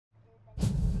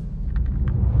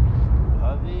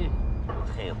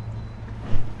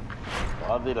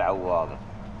هذه العوامة،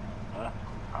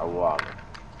 عوامة،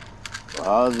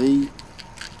 وهذه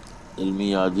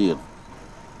الميادير،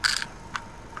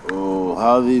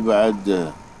 وهذه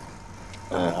بعد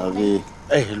هذه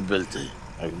البلت،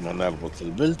 ما نربط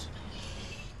البلت.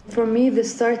 For me, the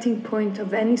starting point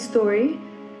of any story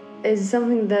is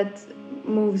something that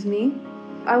moves me.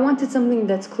 I wanted something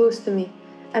that's close to me,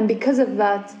 and because of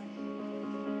that,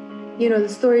 you know, the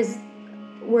stories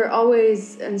were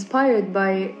always inspired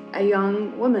by a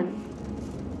young woman.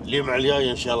 اليوم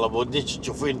الجاي إن شاء الله بوديك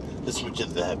تشوفين اسمك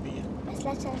الذهبية. بس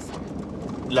لا تنسى.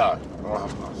 لا راح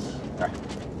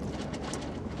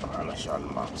علشان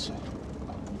ما أنسى.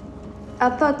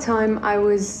 At that time, I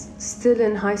was still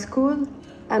in high school,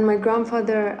 and my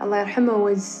grandfather, Allah yarhamah,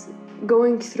 was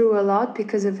going through a lot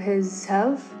because of his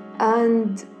health,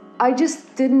 and I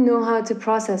just didn't know how to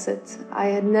process it. I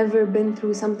had never been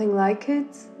through something like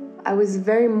it. I was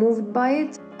very moved by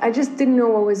it. I just didn't know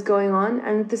what was going on,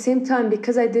 and at the same time,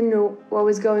 because I didn't know what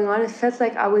was going on, it felt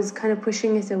like I was kind of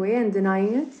pushing it away and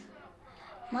denying it.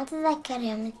 ما تذكر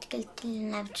يوم انت قلت لي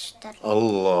انها بتشتغل.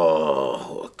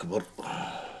 الله أكبر.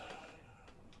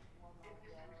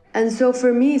 And so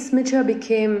for me, Smicha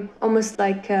became almost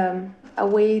like a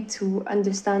way to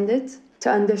understand it, to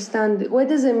understand what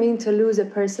does it mean to lose a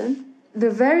person. The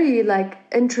very like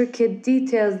intricate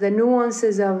details, the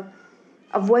nuances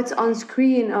of what's on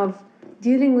screen, of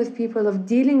dealing with people, of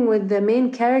dealing with the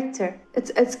main character.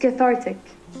 It's cathartic.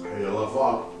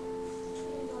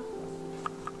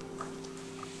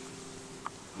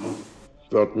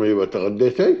 فاطمة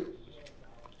تغديتي؟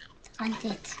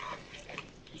 تغديت.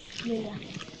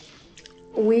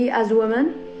 We as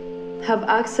women have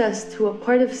access to a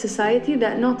part of society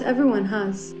that not everyone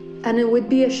has. And it would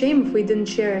be a shame if we didn't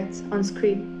share it on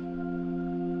screen.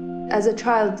 As a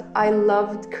child, I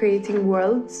loved creating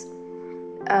worlds.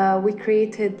 We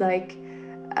created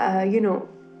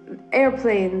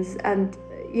airplanes and,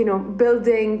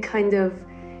 building kind of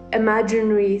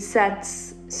imaginary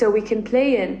sets so we can play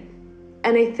in.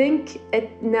 And I think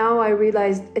now I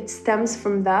realized it stems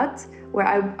from that, where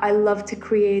I love to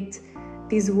create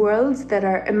these worlds that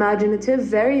are imaginative,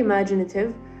 very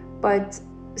imaginative, but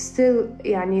still,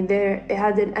 it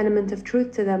had an element of truth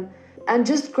to them. And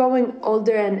just growing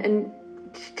older and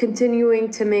continuing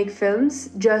to make films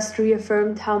just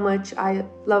reaffirmed how much I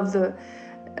love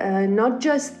not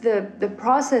just the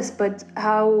process, but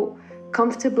how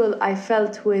comfortable I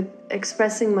felt with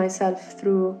expressing myself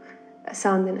through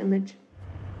sound and image.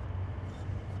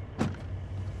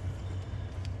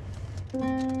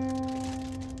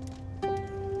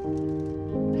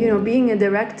 Being a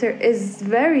director is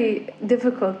very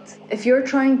difficult. If you're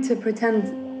trying to pretend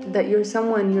that you're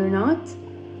someone you're not,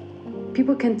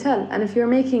 people can tell. And if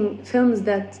you're making films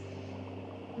that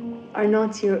are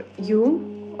not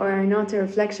you or are not a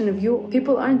reflection of you,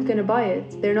 people aren't going to buy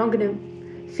it. They're not going to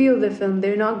feel the film.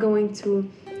 They're not going to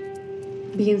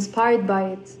be inspired by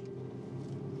it.